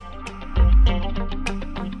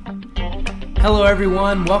Hello,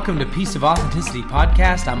 everyone. Welcome to Piece of Authenticity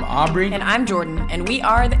Podcast. I'm Aubrey. And I'm Jordan, and we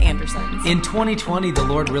are the Andersons. In 2020, the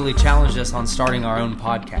Lord really challenged us on starting our own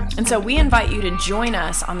podcast. And so we invite you to join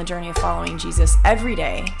us on the journey of following Jesus every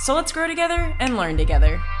day. So let's grow together and learn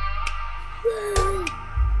together.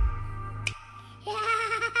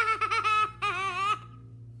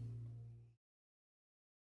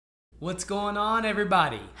 What's going on,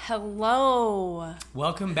 everybody? Hello.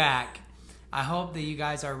 Welcome back. I hope that you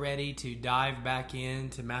guys are ready to dive back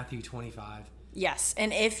into Matthew 25. Yes,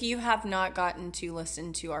 and if you have not gotten to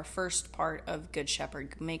listen to our first part of Good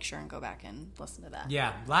Shepherd, make sure and go back and listen to that.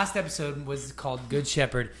 Yeah, last episode was called Good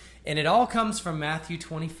Shepherd, and it all comes from Matthew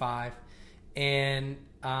 25, and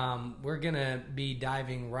we're going to be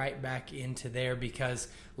diving right back into there because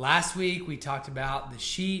last week we talked about the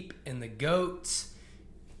sheep and the goats,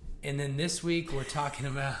 and then this week we're talking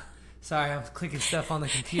about... Sorry, I'm clicking stuff on the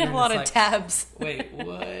computer. A lot of tabs. Wait,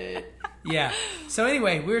 what? Yeah. So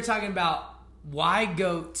anyway, we were talking about why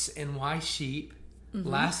goats and why sheep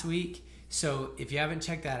last week. So if you haven't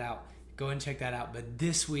checked that out, go and check that out. But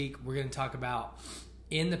this week, we're going to talk about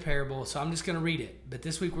in the parable. So I'm just going to read it. But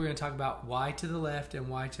this week, we're going to talk about why to the left and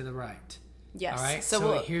why to the right. Yes. All right?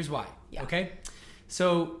 So here's why. Yeah. Okay?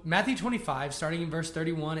 So Matthew 25, starting in verse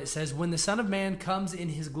 31, it says, "When the Son of Man comes in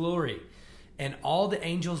his glory, and all the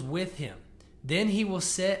angels with him, then he will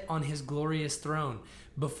sit on his glorious throne.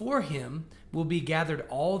 Before him will be gathered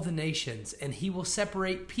all the nations, and he will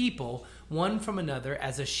separate people one from another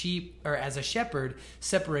as a shepherd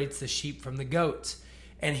separates the sheep from the goats.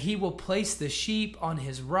 And he will place the sheep on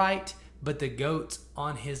his right, but the goats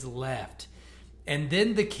on his left. And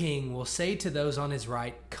then the king will say to those on his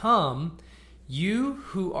right, 'Come, you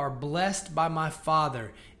who are blessed by my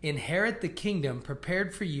Father, inherit the kingdom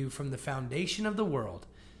prepared for you from the foundation of the world.'"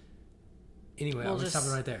 Anyway, I'm stop it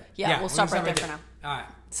right there. Yeah, we'll stop right there for now. All right.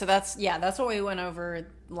 So that's what we went over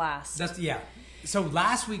last. So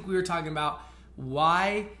last week we were talking about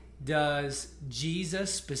why does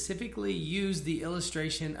Jesus specifically use the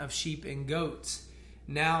illustration of sheep and goats.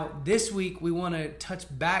 Now, this week we want to touch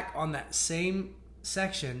back on that same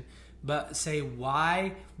section, but say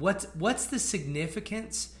what's the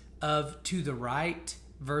significance of to the right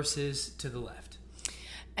versus to the left.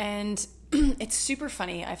 And it's super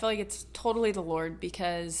funny. I feel like it's totally the Lord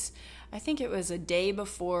because I think it was a day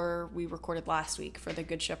before we recorded last week for the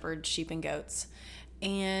Good Shepherd, sheep and goats.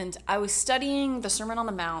 And I was studying the Sermon on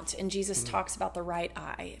the Mount, and Jesus talks about the right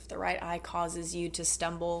eye. If the right eye causes you to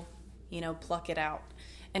stumble, pluck it out.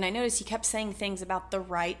 And I noticed he kept saying things about the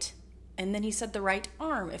right, and then he said the right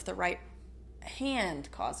arm. If the right hand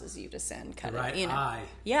causes you to sin, cut the right it. Eye.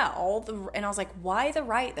 Yeah, and I was like, why the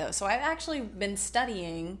right though? So I've actually been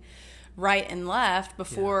studying right and left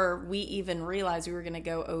before we even realized we were going to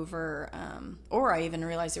go over, or I even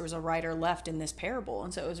realized there was a right or left in this parable.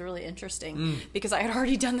 And so it was really interesting because I had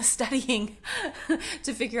already done the studying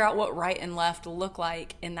to figure out what right and left look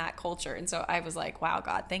like in that culture. And so I was like, wow,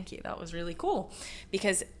 God, thank you. That was really cool.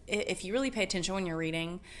 Because if you really pay attention when you're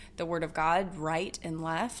reading the Word of God, right and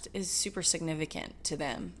left is super significant to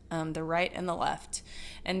them, the right and the left.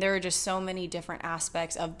 And there are just so many different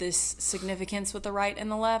aspects of this significance with the right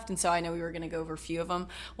and the left. And so I know we were going to go over a few of them.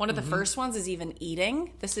 One of the first ones is even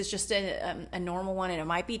eating. This is just a normal one, and it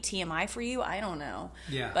might be TMI for you. I don't know.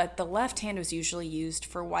 Yeah. But the left hand was usually used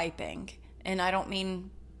for wiping. And I don't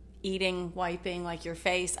mean eating, wiping like your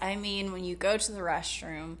face. I mean when you go to the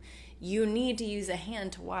restroom, you need to use a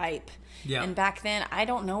hand to wipe. Yeah. And back then, I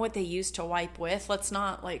don't know what they used to wipe with. Let's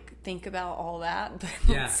not think about all that. But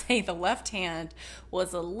let's say the left hand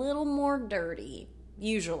was a little more dirty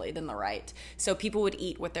usually than the right. So people would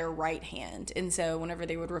eat with their right hand. And so whenever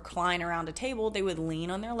they would recline around a table, they would lean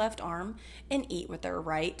on their left arm and eat with their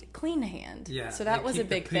right clean hand. Yeah. So that was a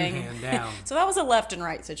big thing. Hand down. So that was a left and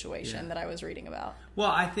right situation that I was reading about. Well,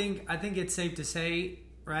 I think it's safe to say,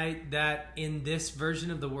 right, that in this version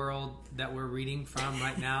of the world that we're reading from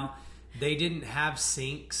right now, they didn't have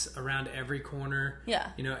sinks around every corner. Yeah.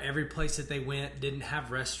 Every place that they went didn't have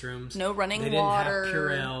restrooms. No running water. They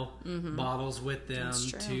didn't have Purell bottles with them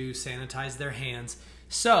to sanitize their hands.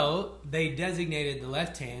 So they designated the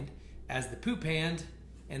left hand as the poop hand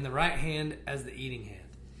and the right hand as the eating hand.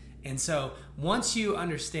 And so once you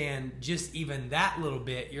understand just even that little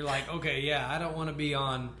bit, you're like, okay, yeah, I don't want to be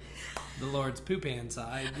on the Lord's poop hand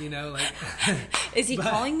side, Is he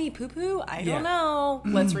calling me poo-poo? I don't know.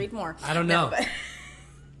 Let's read more. I don't know.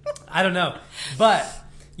 I don't know. But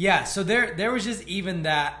yeah, so there was just even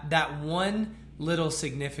that one little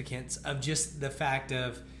significance of just the fact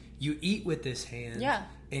of you eat with this hand,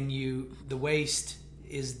 and the waste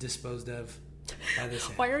is disposed of by this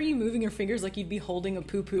hand. Why are you moving your fingers like you'd be holding a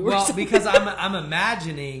poo-poo or Well, something? because I'm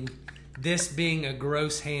imagining this being a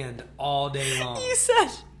gross hand all day long. You said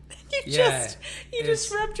you Yeah,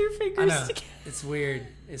 just rubbed your I fingers know. together. It's weird.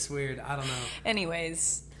 It's weird. I don't know.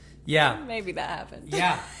 Anyways, Yeah. maybe that happened.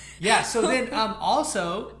 Yeah. Yeah. So then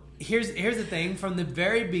also here's the thing from the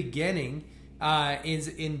very beginning is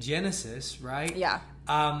in Genesis, right? Yeah.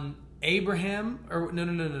 Abraham or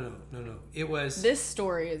no. It was This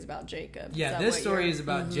story is about Jacob. Yeah, this story is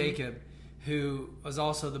about Jacob, who was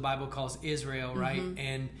also the Bible calls Israel, right?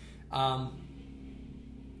 And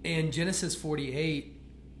in Genesis 48,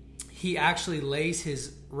 he actually lays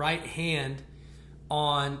his right hand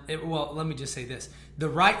on, well, let me just say this. The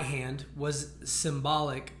right hand was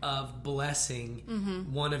symbolic of blessing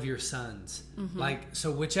one of your sons. Like, so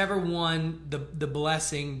whichever one the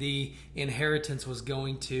blessing, the inheritance was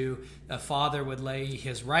going to, a father would lay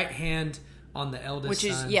his right hand on the eldest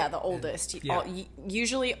Which son. is, the oldest.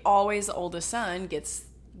 Usually always the oldest son gets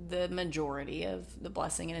the majority of the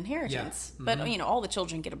blessing and inheritance. Yeah. But, all the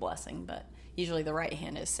children get a blessing, but usually the right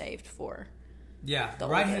hand is saved for the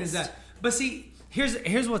right hand is that. But see,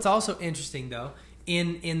 here's what's also interesting though.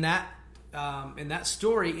 In that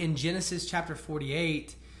story in Genesis chapter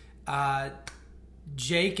 48,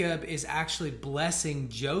 Jacob is actually blessing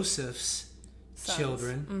Joseph's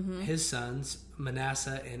children, his sons,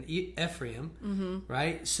 Manasseh and Ephraim,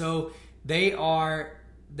 right? So they are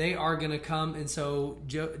going to come, and so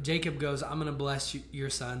Jacob goes, I'm going to bless your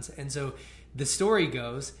sons. And so the story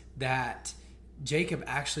goes that Jacob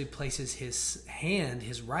actually places his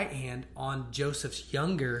right hand on Joseph's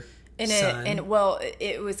younger son.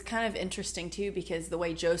 It was kind of interesting too, because the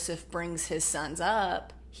way Joseph brings his sons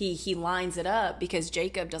up, he lines it up because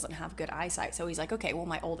Jacob doesn't have good eyesight. So he's like, okay, well,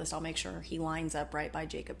 my oldest, I'll make sure he lines up right by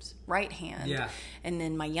Jacob's right hand. Yeah. And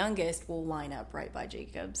then my youngest will line up right by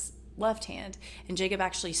Jacob's left hand. And Jacob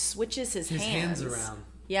actually switches his hands around.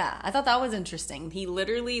 Yeah, I thought that was interesting. He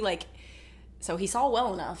literally, so he saw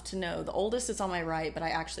well enough to know the oldest is on my right, but I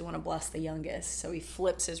actually want to bless the youngest. So he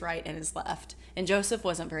flips his right and his left. And Joseph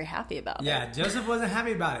wasn't very happy about it. Yeah, Joseph wasn't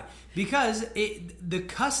happy about it because the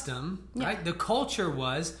custom, right? The culture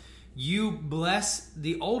was you bless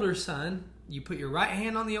the older son, you put your right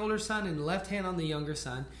hand on the older son and left hand on the younger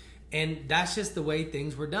son. And that's just the way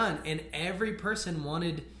things were done. And every person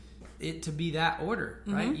wanted it to be that order,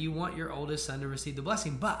 right? You want your oldest son to receive the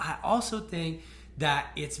blessing. But I also think that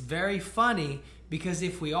it's very funny because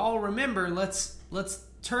if we all remember, let's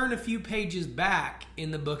turn a few pages back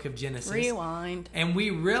in the book of Genesis. Rewind. And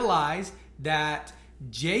we realize that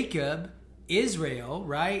Jacob, Israel,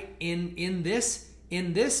 right, in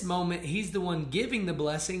this moment, he's the one giving the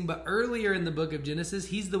blessing, but earlier in the book of Genesis,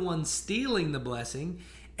 he's the one stealing the blessing,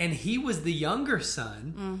 and he was the younger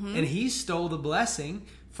son, and he stole the blessing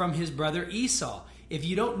from his brother Esau. If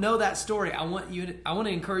you don't know that story, I want to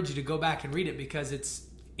encourage you to go back and read it because it's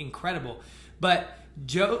incredible. But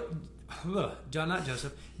Jacob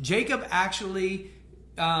actually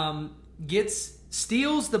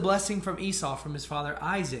steals the blessing from Esau from his father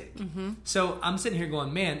Isaac. So I'm sitting here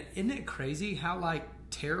going, man, isn't it crazy how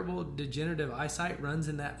terrible degenerative eyesight runs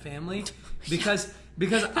in that family? Because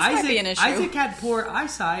Isaac had poor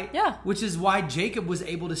eyesight, which is why Jacob was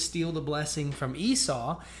able to steal the blessing from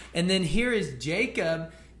Esau. And then here is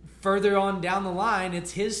Jacob further on down the line.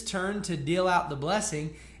 It's his turn to deal out the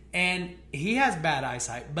blessing, and he has bad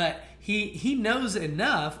eyesight, but he knows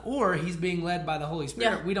enough, or he's being led by the Holy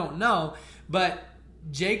Spirit. We don't know, but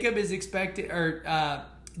Jacob is expecting, or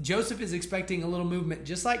Joseph is expecting a little movement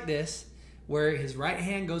just like this, where his right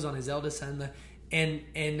hand goes on his eldest son,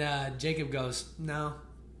 and Jacob goes, no.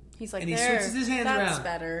 He's like, and he switches his hands that's around.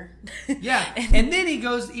 better. Yeah, and then he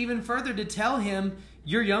goes even further to tell him,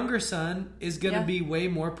 your younger son is going to be way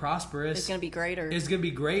more prosperous. It's going to be greater. It's going to be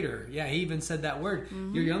greater. Yeah, he even said that word.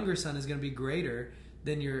 Your younger son is going to be greater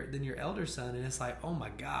than your elder son, and it's like, oh my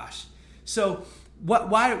gosh. So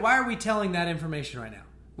why are we telling that information right now?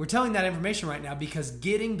 We're telling that information right now because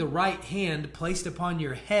getting the right hand placed upon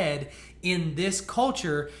your head in this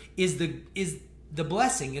culture is the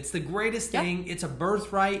blessing. It's the greatest thing. It's a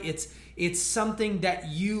birthright. It's something that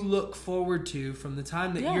you look forward to from the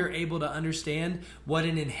time that you're able to understand what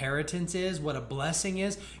an inheritance is, what a blessing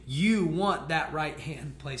is. You want that right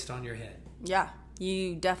hand placed on your head. Yeah,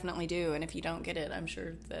 you definitely do. And if you don't get it, I'm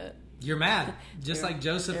sure that you're mad, just like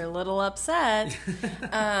Joseph. You're a little upset.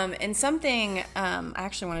 And something, I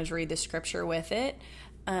actually wanted to read the scripture with it.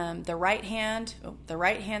 The right hand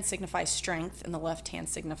signifies strength, and the left hand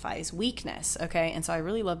signifies weakness. Okay, and so I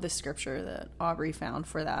really love this scripture that Aubrey found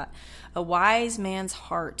for that. A wise man's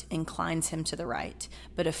heart inclines him to the right,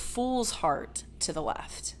 but a fool's heart to the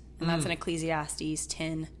left. And that's in Ecclesiastes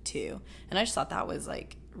 10:2. And I just thought that was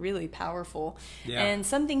like really powerful. Yeah. And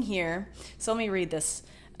something here, so let me read this.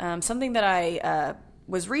 Something that I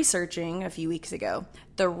was researching a few weeks ago.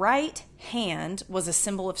 The right hand was a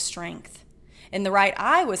symbol of strength, and the right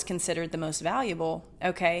eye was considered the most valuable.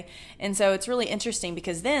 Okay. And so it's really interesting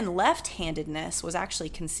because then left-handedness was actually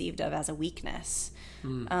conceived of as a weakness.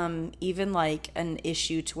 Even like an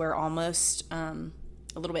issue to where almost a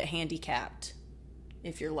little bit handicapped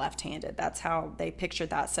if you're left-handed. That's how they pictured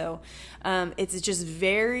that. So it's just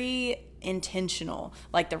very intentional.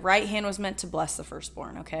 Like the right hand was meant to bless the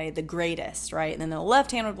firstborn, okay, the greatest, right? And then the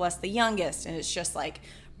left hand would bless the youngest. And it's just like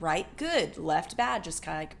right good, left bad, just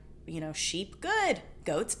kind of like, sheep good,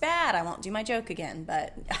 goats bad. I won't do my joke again,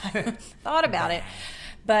 but I thought about it.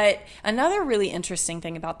 But another really interesting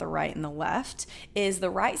thing about the right and the left is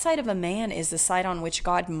the right side of a man is the side on which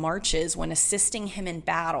God marches when assisting him in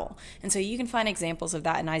battle. And so you can find examples of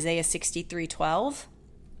that in Isaiah 63:12,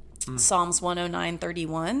 Psalms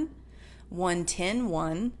 109:31,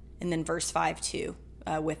 110:1, and then verse 5:2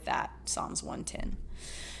 with that, Psalms 110.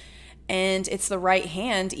 And it's the right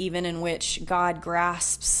hand even in which God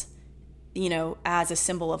grasps, as a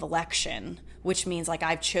symbol of election, which means like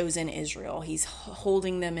I've chosen Israel. He's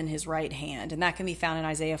holding them in his right hand. And that can be found in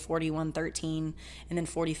Isaiah 41:13 and then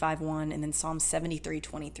 45:1 and then Psalm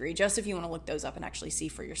 73:23. Just if you want to look those up and actually see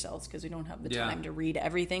for yourselves, because we don't have the time to read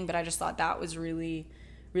everything. But I just thought that was really,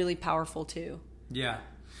 really powerful too. Yeah.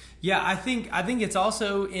 Yeah, I think it's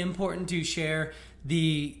also important to share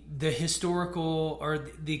the historical or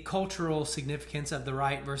the cultural significance of the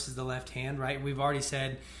right versus the left hand, right? We've already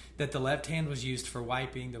said that the left hand was used for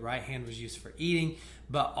wiping, the right hand was used for eating,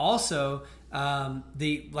 but also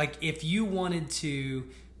if you wanted to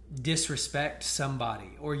disrespect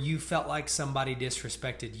somebody or you felt like somebody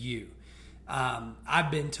disrespected you,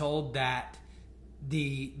 I've been told that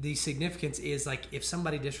the significance is like if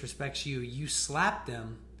somebody disrespects you, you slap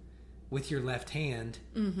them with your left hand,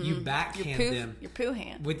 you backhand them. Your poo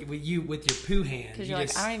hand. With your poo hand. Because you're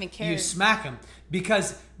like, I don't even care. You smack them.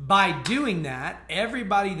 Because by doing that,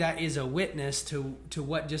 everybody that is a witness to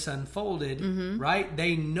what just unfolded, right?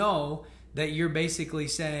 They know that you're basically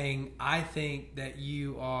saying, I think that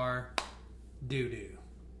you are doo-doo.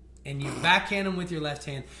 And you backhand them with your left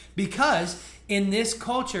hand. Because in this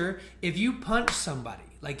culture, if you punch somebody,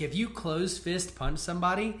 like if you close fist punch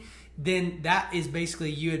somebody, then that is basically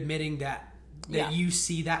you admitting that you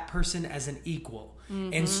see that person as an equal.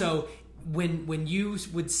 And so when you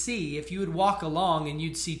would see, if you would walk along and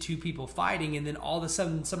you'd see two people fighting and then all of a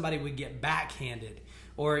sudden somebody would get backhanded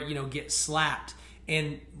or, get slapped.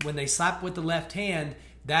 And when they slap with the left hand,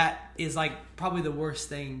 that is like probably the worst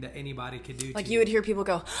thing that anybody could do. Like you would hear people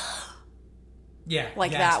go,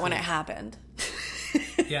 like that when it happened.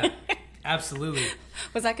 Yeah, absolutely.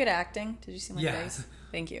 Was that good acting? Did you see my face?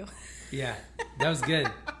 Thank you. Yeah, that was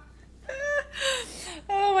good.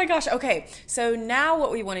 Oh my gosh. Okay, so now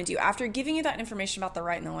what we want to do, after giving you that information about the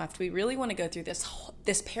right and the left, we really want to go through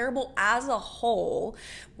this parable as a whole,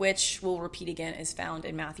 which we'll repeat again is found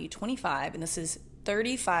in Matthew 25, and this is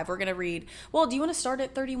 35. We're going to read, well, do you want to start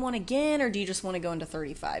at 31 again, or do you just want to go into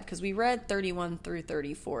 35? Because we read 31 through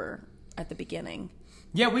 34 at the beginning.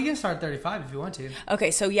 Yeah, we can start 35 if you want to.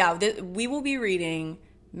 Okay, so we will be reading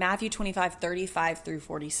Matthew 25, 35 through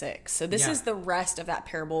 46. So this is the rest of that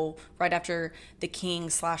parable right after the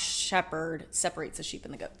king/shepherd separates the sheep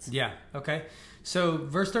and the goats. Yeah, okay. So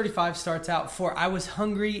verse 35 starts out, "For I was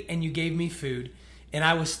hungry and you gave me food, and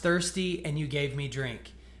I was thirsty and you gave me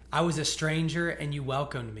drink. I was a stranger and you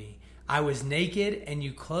welcomed me. I was naked and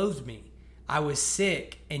you clothed me. I was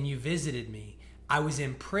sick and you visited me. I was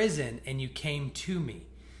in prison and you came to me."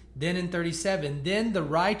 Then in 37, "Then the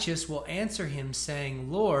righteous will answer him,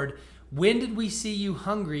 saying, Lord, when did we see you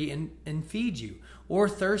hungry and feed you, or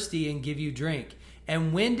thirsty and give you drink?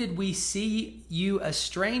 And when did we see you a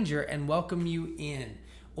stranger and welcome you in,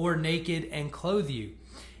 or naked and clothe you?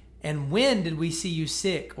 And when did we see you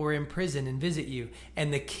sick or in prison and visit you?"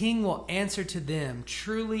 And the king will answer to them,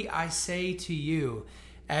 "Truly I say to you,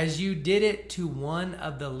 as you did it to one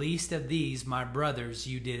of the least of these, my brothers,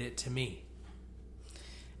 you did it to me."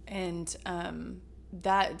 And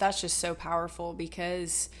that's just so powerful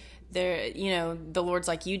because the Lord's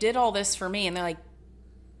like, you did all this for me, and they're like,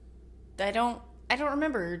 I don't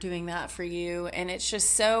remember doing that for you. And it's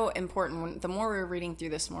just so important. The more we're reading through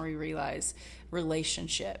this, the more we realize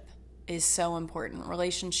relationship is so important.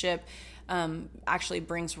 Relationship actually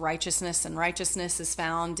brings righteousness, and righteousness is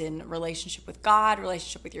found in relationship with God,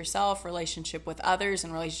 relationship with yourself, relationship with others,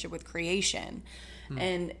 and relationship with creation.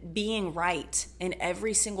 And being right in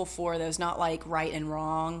every single four of those, not like right and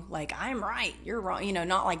wrong, like I'm right, you're wrong,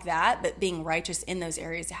 not like that, but being righteous in those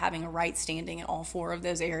areas, having a right standing in all four of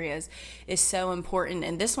those areas is so important.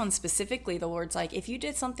 And this one specifically, the Lord's like, if you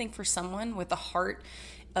did something for someone with a heart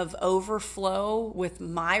of overflow with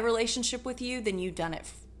my relationship with you, then you've done it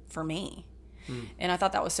for me. And I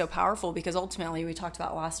thought that was so powerful, because ultimately we talked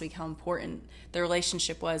about last week how important the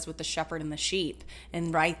relationship was with the shepherd and the sheep.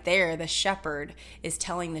 And right there, the shepherd is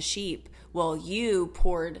telling the sheep, well, you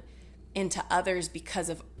poured into others because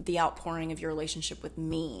of the outpouring of your relationship with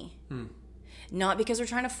me. Not because we're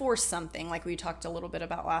trying to force something, like we talked a little bit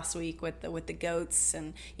about last week with the goats,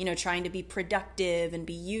 and trying to be productive and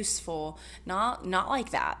be useful. Not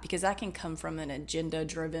like that, because that can come from an agenda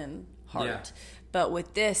driven heart. Yeah. But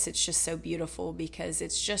with this, it's just so beautiful, because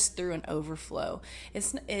it's just through an overflow.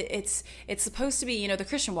 It's supposed to be, the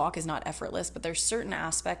Christian walk is not effortless, but there's certain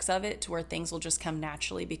aspects of it to where things will just come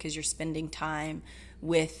naturally, because you're spending time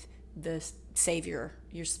with the Savior,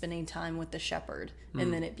 you're spending time with the shepherd,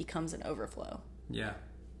 and then it becomes an overflow. Yeah,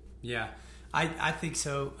 I think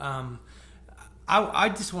so. I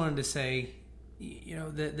just wanted to say,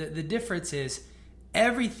 the difference is,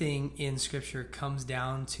 everything in Scripture comes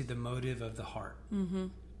down to the motive of the heart.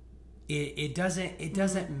 It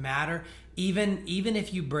doesn't matter. Even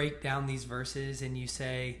if you break down these verses and you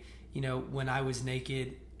say, when I was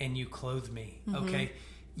naked and you clothed me, okay,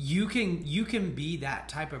 you can be that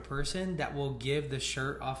type of person that will give the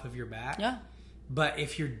shirt off of your back. Yeah. But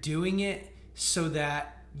if you're doing it so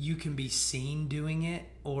that you can be seen doing it,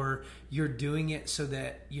 or you're doing it so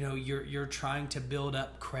that you're trying to build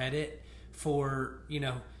up credit for,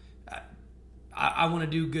 I want to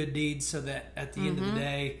do good deeds so that at the end of the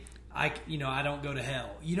day, I don't go to hell.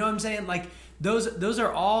 You know what I'm saying? Like those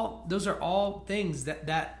are all things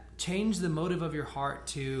that change the motive of your heart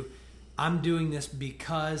to, I'm doing this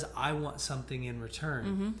because I want something in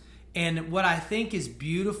return. And what I think is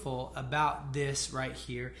beautiful about this right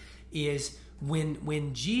here is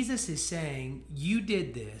when Jesus is saying, you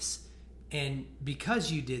did this, and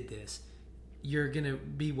because you did this, you're going to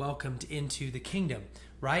be welcomed into the kingdom,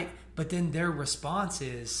 right? But then their response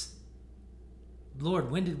is,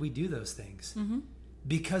 Lord, when did we do those things?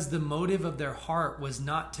 Because the motive of their heart was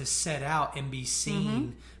not to set out and be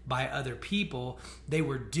seen by other people. They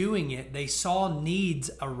were doing it. They saw needs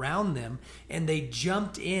around them, and they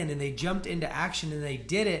jumped in, and they jumped into action, and they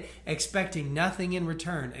did it expecting nothing in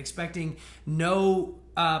return, expecting no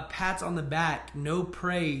pats on the back, no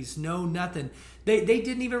praise, no nothing. They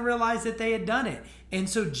didn't even realize that they had done it. And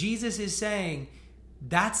so Jesus is saying,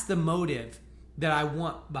 that's the motive that I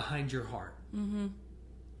want behind your heart.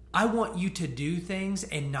 I want you to do things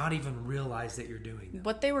and not even realize that you're doing them.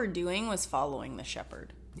 What they were doing was following the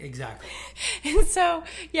shepherd. Exactly. And so,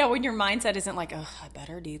 yeah, when your mindset isn't like, oh, I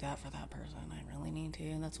better do that for that person, I really need to,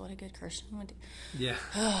 and that's what a good Christian would do. Yeah.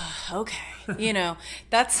 Okay.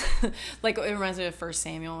 That's like, it reminds me of 1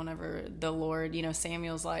 Samuel, whenever the Lord,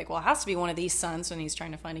 Samuel's like, well, it has to be one of these sons when he's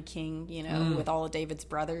trying to find a king, with all of David's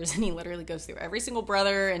brothers. And he literally goes through every single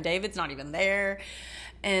brother, and David's not even there.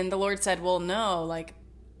 And the Lord said, well, no, like,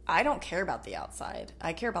 I don't care about the outside.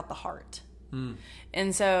 I care about the heart.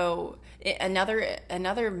 And so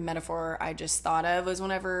another metaphor I just thought of was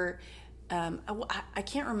whenever, I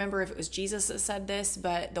can't remember if it was Jesus that said this,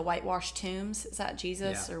 but the whitewashed tombs, is that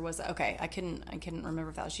Jesus? Yeah. Or was it, okay, I couldn't remember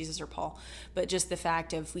if that was Jesus or Paul, but just the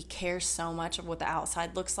fact of, we care so much of what the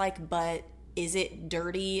outside looks like, but is it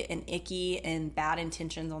dirty and icky and bad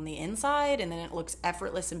intentions on the inside, and then it looks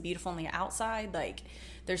effortless and beautiful on the outside? Like,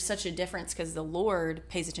 there's such a difference, because the Lord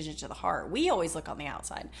pays attention to the heart. We always look on the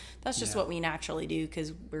outside. That's just what we naturally do,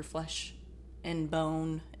 because we're flesh and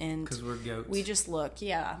bone, and because we're goats. We just look,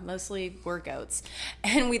 mostly we're goats,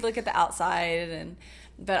 and we look at the outside.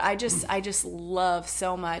 But I just love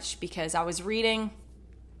so much, because I was reading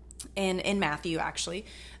in Matthew, actually,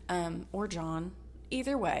 or John.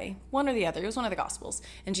 Either way, one or the other. It was one of the Gospels.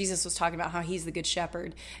 And Jesus was talking about how he's the good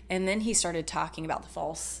shepherd. And then he started talking about the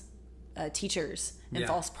false teachers and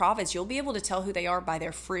false prophets. You'll be able to tell who they are by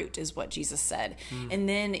their fruit, is what Jesus said. And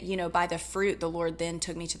then, by the fruit, the Lord then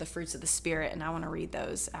took me to the fruits of the Spirit. And I want to read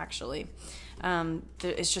those, actually.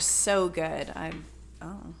 It's just so good. I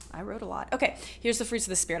wrote a lot. Okay, here's the fruits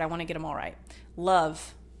of the Spirit. I want to get them all right.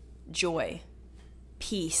 Love, joy,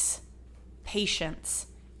 peace, patience,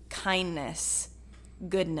 kindness,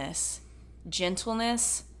 goodness,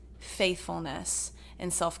 gentleness, faithfulness,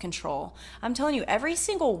 and self-control. I'm telling you, every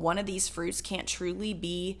single one of these fruits can't truly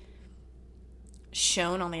be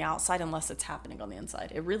shown on the outside unless it's happening on the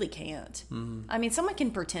inside. It really can't. I mean, someone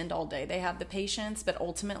can pretend all day they have the patience, but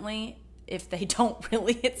ultimately, if they don't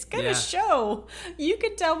really, it's going to show. You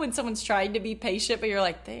can tell when someone's trying to be patient, but you're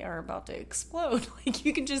like, they are about to explode. Like,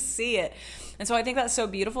 you can just see it. And so I think that's so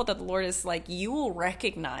beautiful that the Lord is like, you will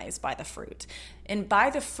recognize by the fruit. And by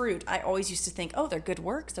the fruit, I always used to think, oh, they're good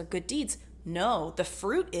works, they're good deeds. No, the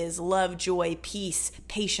fruit is love, joy, peace,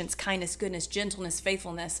 patience, kindness, goodness, gentleness,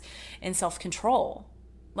 faithfulness, and self-control.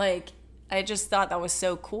 Like, I just thought that was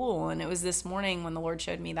so cool. And it was this morning when the Lord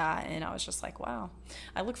showed me that. And I was just like, wow,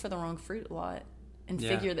 I look for the wrong fruit a lot and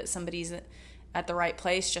figure that somebody's at the right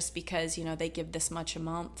place just because, you know, they give this much a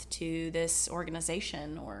month to this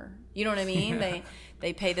organization, or, you know what I mean?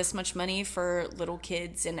 They pay this much money for little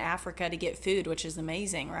kids in Africa to get food, which is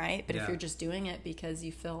amazing, right? But if you're just doing it because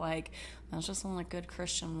you feel like that's just what a good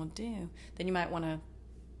Christian would do, then you might want to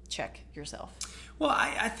check yourself. Well,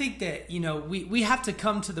 I think that, you know, we have to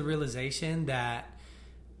come to the realization that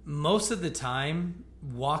most of the time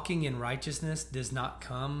walking in righteousness does not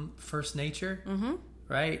come first nature,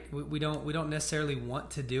 right? We don't necessarily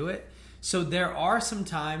want to do it. So there are some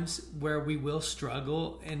times where we will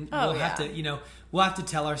struggle, and we'll have to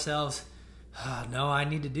tell ourselves, oh, no, I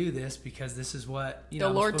need to do this because this is what the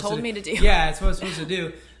Lord told me to do. Yeah, it's what I'm supposed to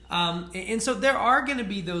do. And so there are going to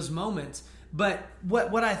be those moments. But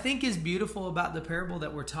what I think is beautiful about the parable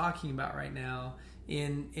that we're talking about right now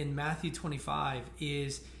in Matthew 25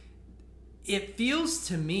 is it feels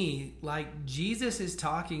to me like Jesus is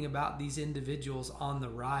talking about these individuals on the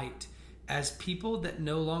right as people that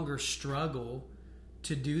no longer struggle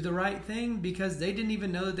to do the right thing because they didn't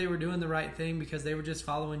even know that they were doing the right thing because they were just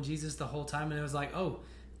following Jesus the whole time. And it was like, oh,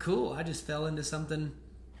 cool, I just fell into something.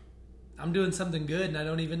 I'm doing something good and I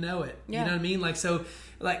don't even know it. Yeah. You know what I mean? Like, so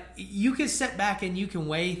like you can sit back and you can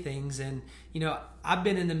weigh things. And, you know, I've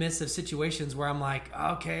been in the midst of situations where I'm like,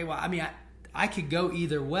 okay, well, I mean, I could go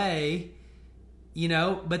either way, you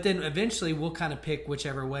know, but then eventually we'll kind of pick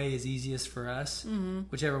whichever way is easiest for us,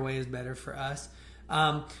 whichever way is better for us.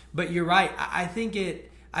 But you're right. I think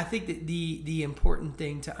that the important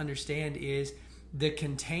thing to understand is the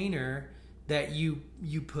container that you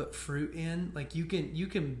put fruit in. Like you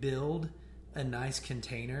can build a nice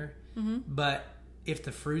container, but if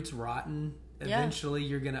the fruit's rotten, eventually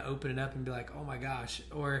you're going to open it up and be like, oh my gosh.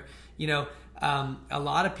 Or, you know, a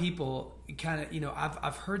lot of people kind of, you know,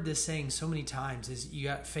 I've heard this saying so many times is you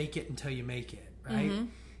got to fake it until you make it. Right.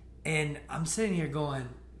 And I'm sitting here going,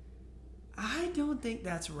 I don't think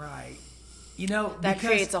that's right. You know, that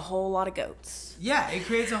creates a whole lot of goats. Yeah. It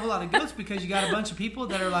creates a whole lot of goats because you got a bunch of people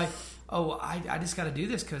that are like, oh, I just got to do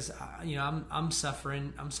this because, you know, I'm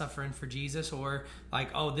suffering for Jesus, or like,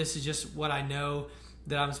 oh, this is just what I know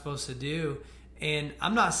that I'm supposed to do. And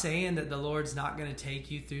I'm not saying that the Lord's not going to take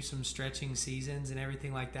you through some stretching seasons and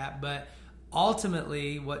everything like that. But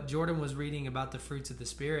ultimately, what Jordan was reading about the fruits of the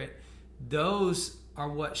Spirit, those are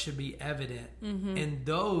what should be evident. And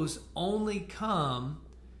those only come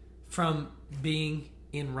from being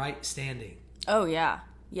in right standing. Oh, yeah.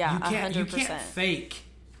 Yeah, 100%. You can't fake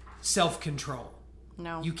self-control.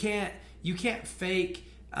 No. You can't fake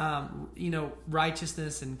you know,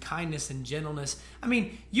 righteousness and kindness and gentleness. I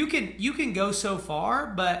mean, you can go so far,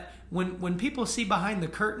 but when people see behind the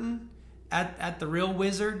curtain at the real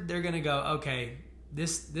wizard, they're going to go, okay,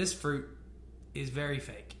 this fruit is very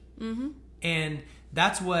fake. And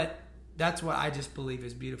that's what I just believe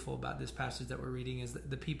is beautiful about this passage that we're reading is that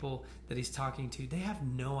the people that he's talking to, they have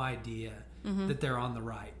no idea that they're on the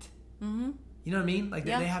right. You know what I mean? Like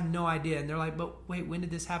they have no idea. And they're like, but wait, when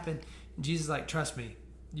did this happen? And Jesus is like, trust me,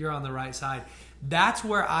 you're on the right side. That's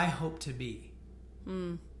where I hope to be.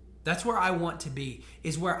 That's where I want to be,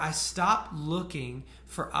 is where I stop looking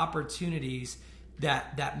for opportunities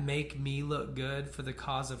that make me look good for the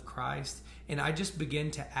cause of Christ. And I just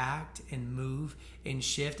begin to act and move and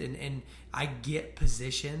shift. And I get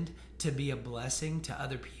positioned to be a blessing to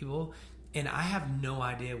other people. And I have no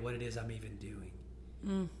idea what it is I'm even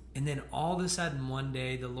doing. And then all of a sudden one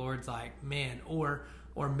day the Lord's like, man, or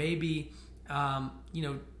maybe, you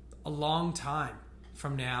know, a long time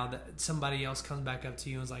from now that somebody else comes back up to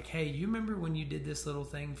you and is like, hey, you remember when you did this little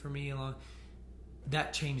thing for me?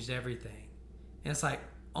 That changed everything. And it's like,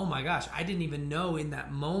 oh my gosh, I didn't even know in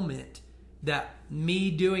that moment that me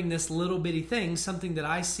doing this little bitty thing, something that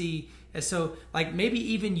I see as so, like maybe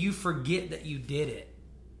even you forget that you did it.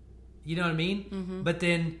 You know what I mean? But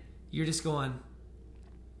then you're just going,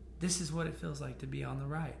 this is what it feels like to be on the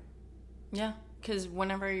right. Yeah, because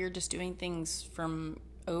whenever you're just doing things from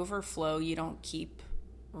overflow, you don't keep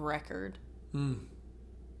record.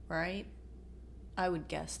 Right? I would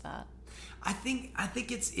guess that. I think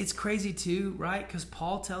it's crazy too, right? Because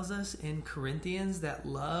Paul tells us in Corinthians that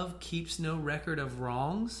love keeps no record of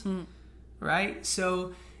wrongs, right?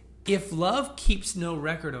 So if love keeps no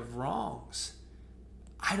record of wrongs,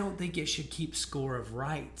 I don't think it should keep score of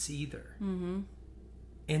rights either. Mm-hmm.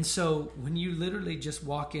 And so when you literally just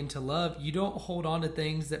walk into love, you don't hold on to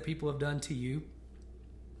things that people have done to you.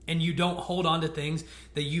 And you don't hold on to things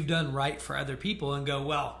that you've done right for other people and go,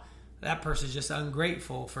 well, that person's just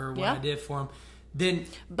ungrateful for what I did for them. Then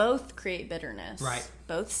both create bitterness. Right.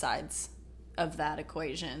 Both sides of that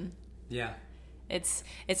equation. Yeah. It's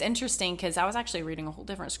interesting because I was actually reading a whole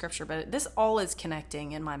different scripture, but this all is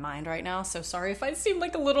connecting in my mind right now. So sorry if I seem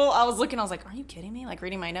like a little, I was like, are you kidding me? Like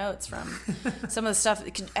reading my notes from some of the stuff.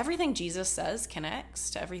 Everything Jesus says connects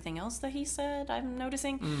to everything else that he said, I'm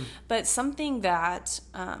noticing. But something that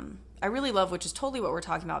I really love, which is totally what we're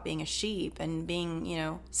talking about, being a sheep and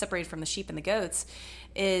being, separated from the sheep and the goats,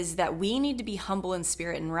 is that we need to be humble in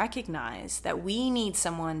spirit and recognize that we need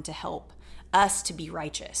someone to help us to be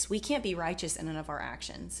righteous. We can't be righteous in and of our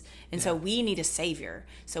actions. And so we need a savior.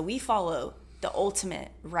 So we follow the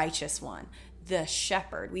ultimate righteous one, the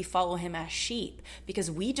shepherd. We follow him as sheep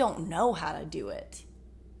because we don't know how to do it.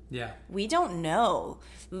 Yeah. We don't know.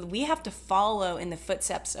 We have to follow in the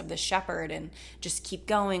footsteps of the shepherd and just keep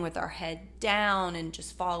going with our head down and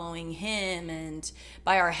just following him. And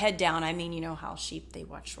by our head down, I mean, how sheep, they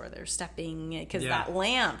watch where they're stepping, because that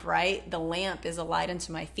lamp, right? The lamp is a light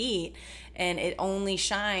unto my feet, and it only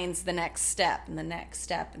shines the next step and the next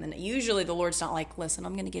step. And then usually the Lord's not like, listen,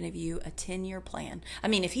 I'm going to give you a 10-year plan. I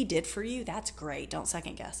mean, if he did for you, that's great. Don't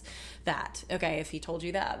second guess that. Okay, if he told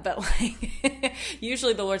you that. But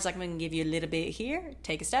usually the Lord's like, I'm going to give you a little bit here,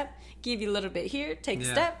 take a step, give you a little bit here, take a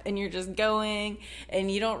step, and you're just going, and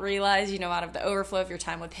you don't realize, out of the overflow of your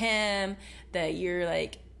time with him, that you're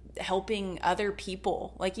like helping other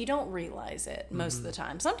people. Like, you don't realize it most of the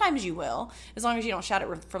time. Sometimes you will, as long as you don't shout it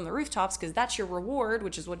from the rooftops, because that's your reward,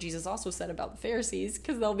 which is what Jesus also said about the Pharisees,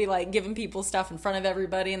 because they'll be like giving people stuff in front of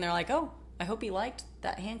everybody, and they're like, oh, I hope he liked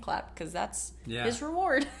that hand clap, because that's his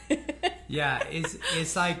reward.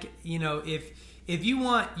 It's like, if you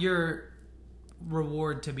want your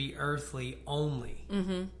reward to be earthly only,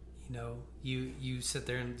 you sit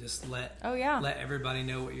there and just let everybody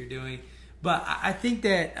know what you're doing. But I think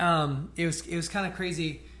that it was kind of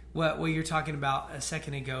crazy what you're talking about a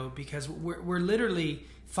second ago, because we're literally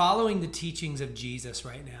following the teachings of Jesus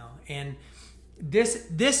right now, and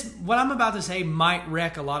this what I'm about to say might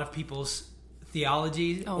wreck a lot of people's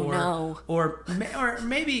theology, or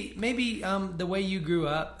maybe the way you grew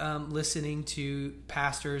up listening to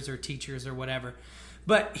pastors or teachers or whatever.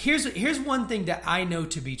 But here's one thing that I know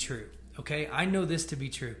to be true. Okay, I know this to be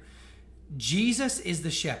true. Jesus is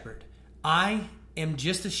the shepherd. I am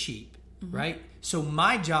just a sheep, right? So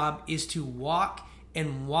my job is to walk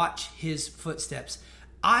and watch his footsteps.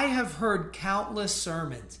 I have heard countless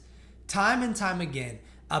sermons, time and time again,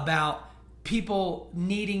 about people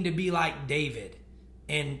needing to be like David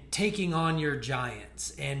and taking on your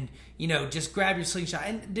giants and, just grab your slingshot.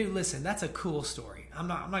 And dude, listen, that's a cool story. I'm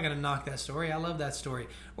not going to knock that story. I love that story.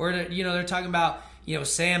 Or, they're talking about,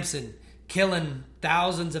 Samson killing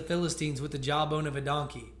thousands of Philistines with the jawbone of a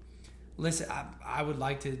donkey. Listen, I would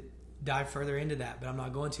like to dive further into that, but I'm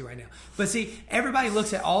not going to right now. But see, everybody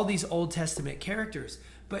looks at all these Old Testament characters.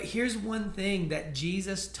 But here's one thing that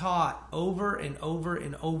Jesus taught over and over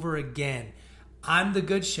and over again. I'm the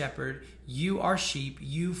good shepherd. You are sheep.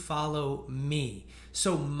 You follow me.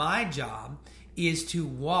 So my job is to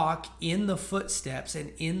walk in the footsteps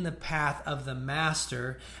and in the path of the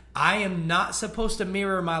master. I am not supposed to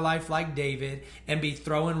mirror my life like David and be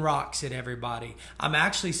throwing rocks at everybody. I'm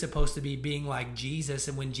actually supposed to be being like Jesus.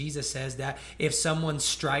 And when Jesus says that if someone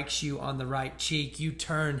strikes you on the right cheek, you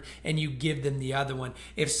turn and you give them the other one.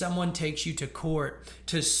 If someone takes you to court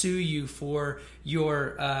to sue you for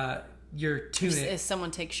your tunic. If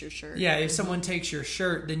someone takes your shirt. Yeah, if someone takes your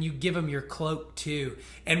shirt, then you give them your cloak too.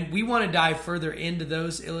 And we want to dive further into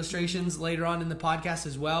those illustrations later on in the podcast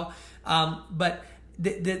as well. But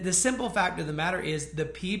the simple fact of the matter is, the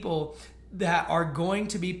people that are going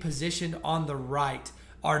to be positioned on the right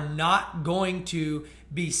are not going to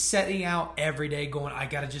be setting out every day going, I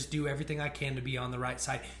got to just do everything I can to be on the right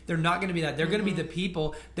side. They're not going to be that. They're going to be the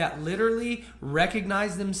people that literally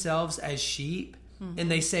recognize themselves as sheep.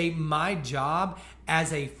 And they say, my job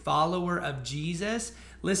as a follower of Jesus.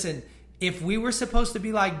 Listen, if we were supposed to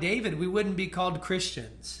be like David, we wouldn't be called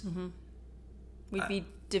Christians. We'd be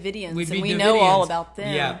Davidians, and we know all about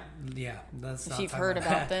them. Yeah. If you've heard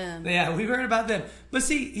about them. Yeah, we've heard about them. But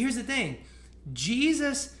see, here's the thing.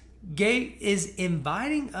 Jesus is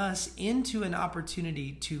inviting us into an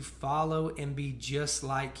opportunity to follow and be just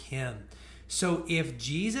like him. So if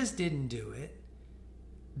Jesus didn't do it,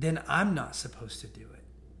 then I'm not supposed to do it.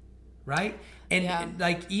 Right? And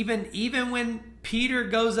like even when Peter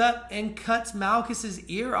goes up and cuts Malchus's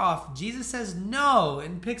ear off, Jesus says no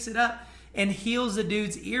and picks it up and heals the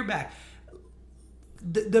dude's ear back.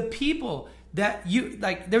 The people that you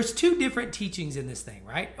like, there's two different teachings in this thing,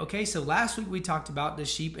 right? Okay, so last week we talked about the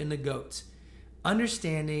sheep and the goats.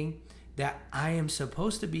 Understanding that I am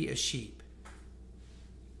supposed to be a sheep.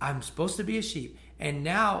 I'm supposed to be a sheep. And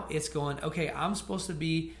now it's going, okay, I'm supposed to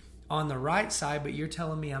be on the right side, but you're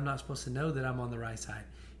telling me I'm not supposed to know that I'm on the right side.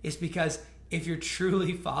 It's because if you're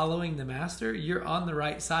truly following the master, you're on the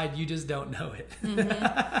right side. You just don't know it.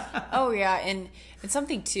 Oh, yeah. And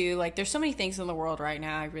something, too, like there's so many things in the world right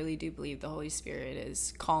now. I really do believe the Holy Spirit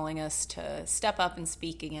is calling us to step up and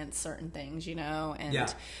speak against certain things, you know.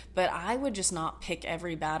 And But I would just not pick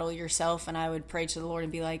every battle yourself. And I would pray to the Lord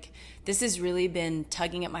and be like, this has really been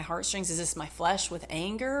tugging at my heartstrings. Is this my flesh with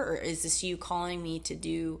anger? Or is this you calling me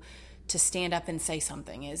to stand up and say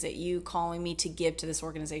something? Is it you calling me to give to this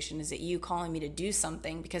organization? Is it you calling me to do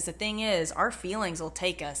something? Because the thing is, our feelings will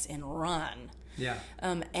take us and run. Yeah.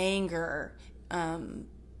 Anger,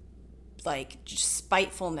 like just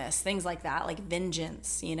spitefulness, things like that, like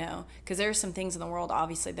vengeance, you know, because there are some things in the world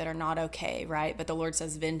obviously that are not okay, right? But the Lord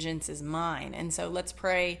says vengeance is mine. And so let's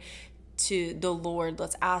pray to the Lord.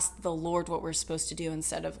 Let's ask the Lord what we're supposed to do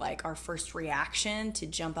instead of like our first reaction to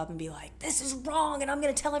jump up and be like, this is wrong and I'm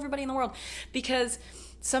going to tell everybody in the world. Because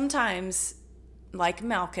sometimes, like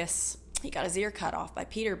Malchus, he got his ear cut off by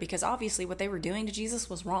Peter because obviously what they were doing to Jesus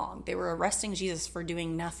was wrong. They were arresting Jesus for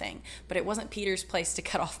doing nothing, but it wasn't Peter's place to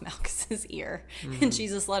cut off Malchus's ear. And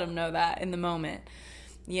Jesus let him know that in the moment.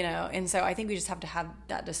 You know, and so I think we just have to have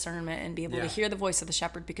that discernment and be able to hear the voice of the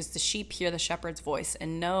shepherd, because the sheep hear the shepherd's voice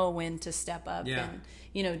and know when to step up and,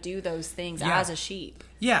 you know, do those things as a sheep.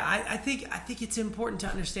 Yeah, I think it's important to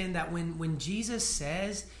understand that when Jesus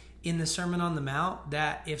says in the Sermon on the Mount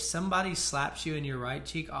that if somebody slaps you in your right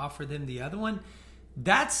cheek, offer them the other one,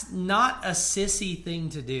 that's not a sissy thing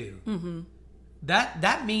to do. Mm-hmm.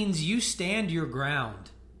 That means you stand your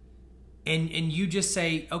ground. And you just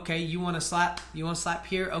say, okay, you want to slap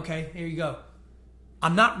here? Okay, here you go.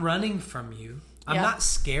 I'm not running from you. I'm not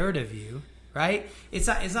scared of you, right? It's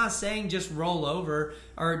not saying just roll over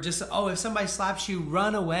or just, if somebody slaps you,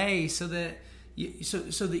 run away so that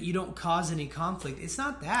you don't cause any conflict. It's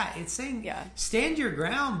not that. It's saying stand your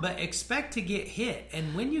ground, but expect to get hit.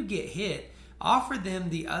 And when you get hit, offer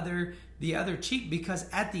them the other cheek, because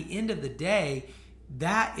at the end of the day,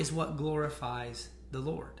 that is what glorifies the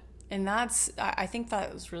Lord. And I think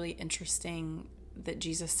that was really interesting that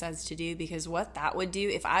Jesus says to do, because what that would do,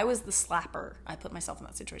 if I was the slapper, I put myself in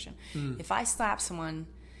that situation. If I slap someone,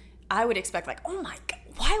 I would expect like, oh my God,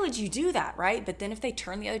 why would you do that, right? But then if they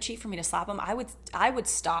turn the other cheek for me to slap them, I would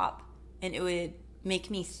stop, and it would make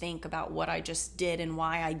me think about what I just did and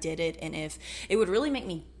why I did it, and if it would really make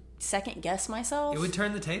me second guess myself. It would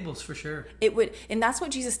turn the tables for sure. It would, and that's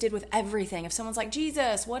what Jesus did with everything. If someone's like,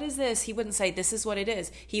 Jesus, what is this? He wouldn't say, this is what it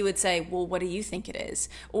is. He would say, well, what do you think it is?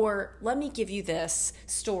 Or let me give you this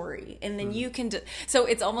story, and then you can so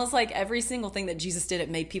it's almost like every single thing that Jesus did,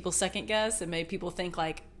 it made people second guess. It made people think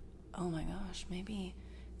like, oh my gosh, maybe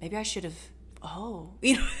I should have,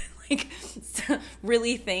 you know, like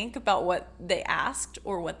really think about what they asked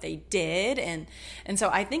or what they did. And so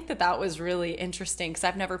I think that was really interesting, because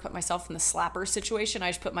I've never put myself in the slapper situation.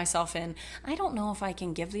 I just put myself in, I don't know if I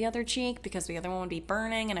can give the other cheek because the other one would be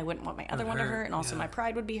burning and I wouldn't want my other one to hurt, and also my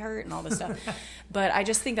pride would be hurt and all this stuff. But I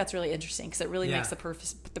just think that's really interesting, because it really makes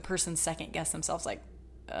the person second guess themselves, like,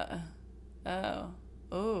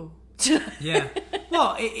 Yeah.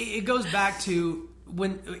 Well, it goes back to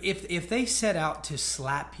if they set out to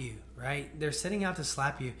slap you, right? They're setting out to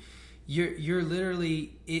slap you. You're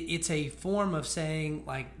literally, it's a form of saying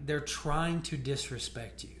like they're trying to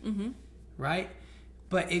disrespect you, right?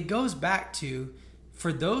 But it goes back to,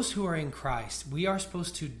 for those who are in Christ, we are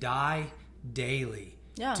supposed to die daily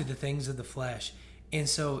to the things of the flesh. And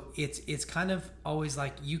so it's kind of always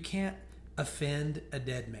like, you can't offend a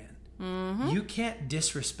dead man. You can't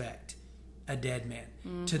disrespect a dead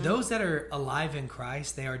man. To those that are alive in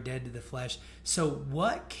Christ, they are dead to the flesh. So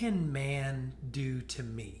what can man do to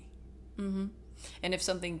me? And if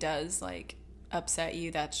something does like upset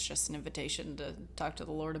you, that's just an invitation to talk to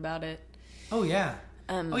the Lord about it. Oh yeah.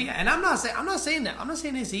 And I'm not saying that. I'm not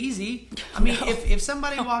saying it's easy. I mean, if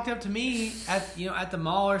somebody walked up to me at the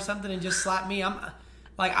mall or something and just slapped me,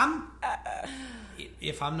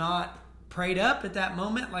 if I'm not prayed up at that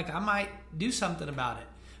moment, like I might do something about it.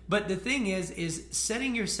 But the thing is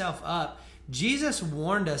setting yourself up. Jesus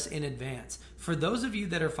warned us in advance. For those of you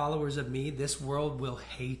that are followers of me, this world will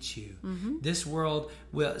hate you. This world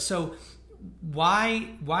will. So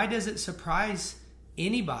why does it surprise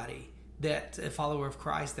anybody that a follower of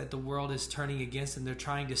Christ that the world is turning against them? They're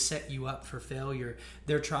trying to set you up for failure.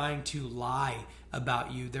 They're trying to lie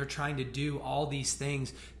about you. They're trying to do all these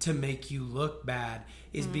things to make you look bad.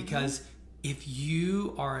 Is because if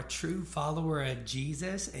you are a true follower of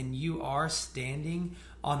Jesus and you are standing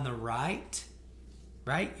on the right,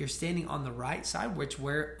 you're standing on the right side, which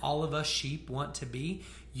where all of us sheep want to be,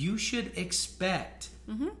 you should expect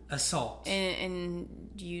assault. And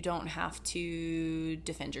you don't have to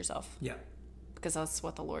defend yourself. Yeah. Because that's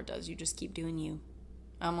what the Lord does. You just keep doing you.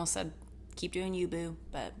 I almost said, keep doing you, boo,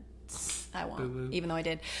 but I won't, Boo-boo. even though I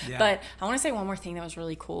did. Yeah. But I want to say one more thing that was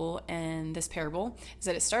really cool in this parable is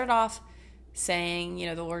that it started off saying,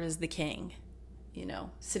 the Lord is the king,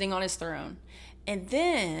 sitting on his throne. And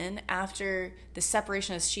then after the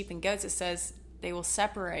separation of sheep and goats, it says the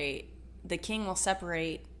king will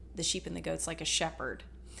separate the sheep and the goats like a shepherd.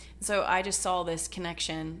 So I just saw this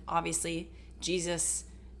connection. Obviously, Jesus,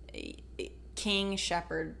 king,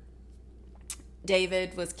 shepherd.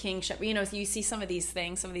 David was king, shepherd. You see some of these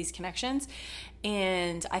things, some of these connections.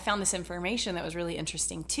 And I found this information that was really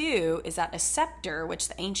interesting too, is that a scepter, which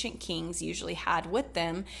the ancient kings usually had with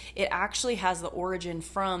them, it actually has the origin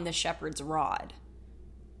from the shepherd's rod.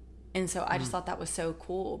 And so I just thought that was so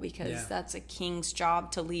cool because that's a king's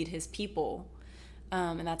job to lead his people.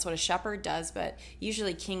 And that's what a shepherd does. But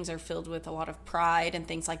usually kings are filled with a lot of pride and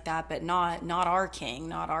things like that, but not our king,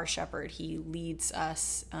 not our shepherd. He leads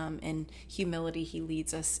us in humility. He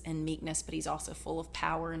leads us in meekness, but he's also full of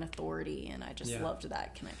power and authority. And I just loved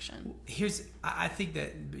that connection. I think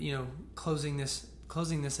that, closing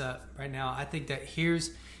this up right now, I think that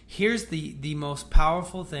here's the most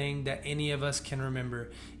powerful thing that any of us can remember.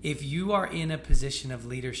 If you are in a position of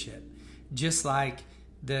leadership, just like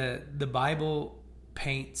the Bible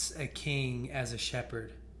paints a king as a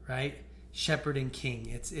shepherd, right? Shepherd and king.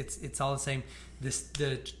 It's all the same.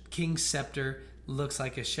 The king's scepter looks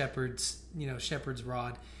like a shepherd's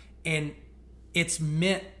rod. And it's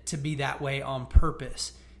meant to be that way on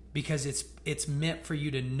purpose because it's meant for you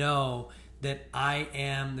to know that I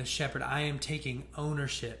am the shepherd. I am taking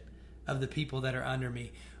ownership of the people that are under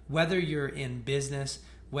me. Whether you're in business,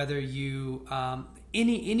 whether you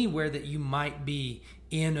anywhere that you might be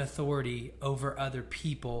in authority over other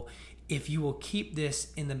people, if you will keep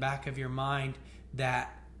this in the back of your mind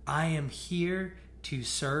that I am here to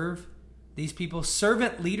serve these people.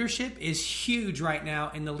 Servant leadership is huge right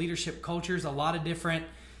now in the leadership cultures. A lot of different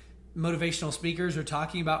motivational speakers are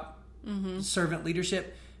talking about servant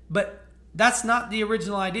leadership, but that's not the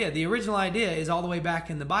original idea. The original idea is all the way back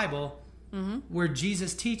in the Bible where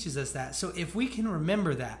Jesus teaches us that. So if we can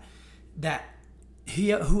remember that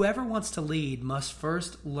whoever wants to lead must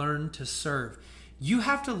first learn to serve. You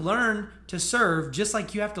have to learn to serve just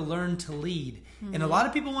like you have to learn to lead. And a lot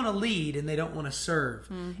of people want to lead and they don't want to serve.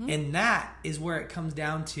 And that is where it comes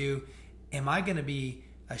down to, am I going to be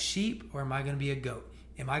a sheep or am I going to be a goat?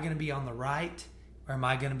 Am I going to be on the right or am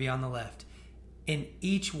I going to be on the left? And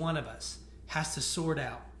each one of us has to sort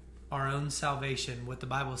out our own salvation, what the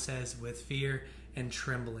Bible says, with fear and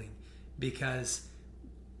trembling, because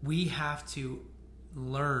we have to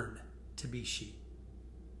learn to be sheep.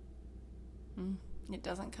 It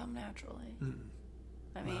doesn't come naturally.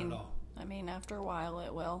 Not at all. I mean, after a while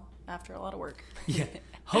it will, after a lot of work. Yeah.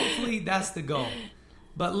 Hopefully that's the goal.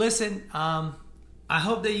 But listen, I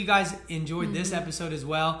hope that you guys enjoyed this episode as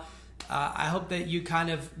well. I hope that you kind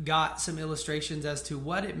of got some illustrations as to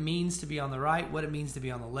what it means to be on the right, what it means to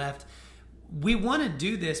be on the left. We want to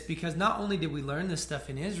do this because not only did we learn this stuff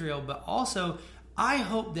in Israel, but also I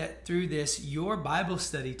hope that through this, your Bible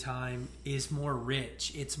study time is more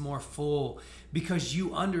rich. It's more full because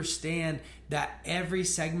you understand that every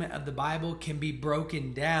segment of the Bible can be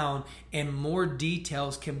broken down and more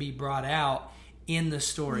details can be brought out in the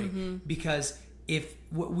story. Because if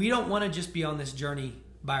we don't want to just be on this journey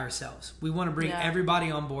by ourselves, we want to bring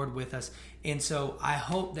everybody on board with us. And so I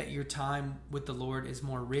hope that your time with the Lord is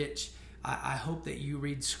more rich. I hope that you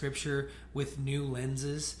read scripture with new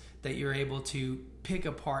lenses, that you're able to pick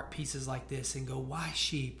apart pieces like this and go, why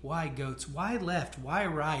sheep? Why goats? Why left? Why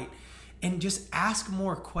right? And just ask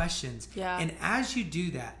more questions. Yeah. And as you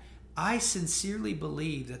do that, I sincerely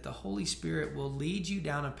believe that the Holy Spirit will lead you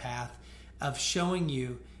down a path of showing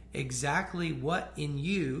you exactly what in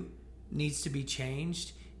you needs to be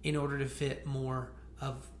changed in order to fit more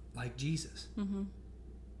of like Jesus.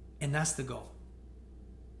 And that's the goal.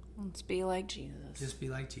 Let's be like Jesus. Just be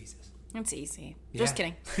like Jesus. It's easy. Just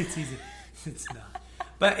kidding. It's easy. It's not.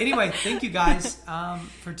 But anyway, thank you guys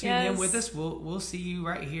for tuning in with us. We'll see you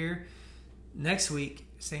right here next week.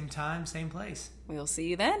 Same time, same place. We'll see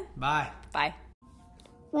you then. Bye. Bye.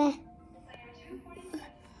 Bye.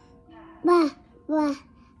 Bye. Bye.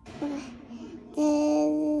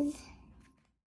 Bye.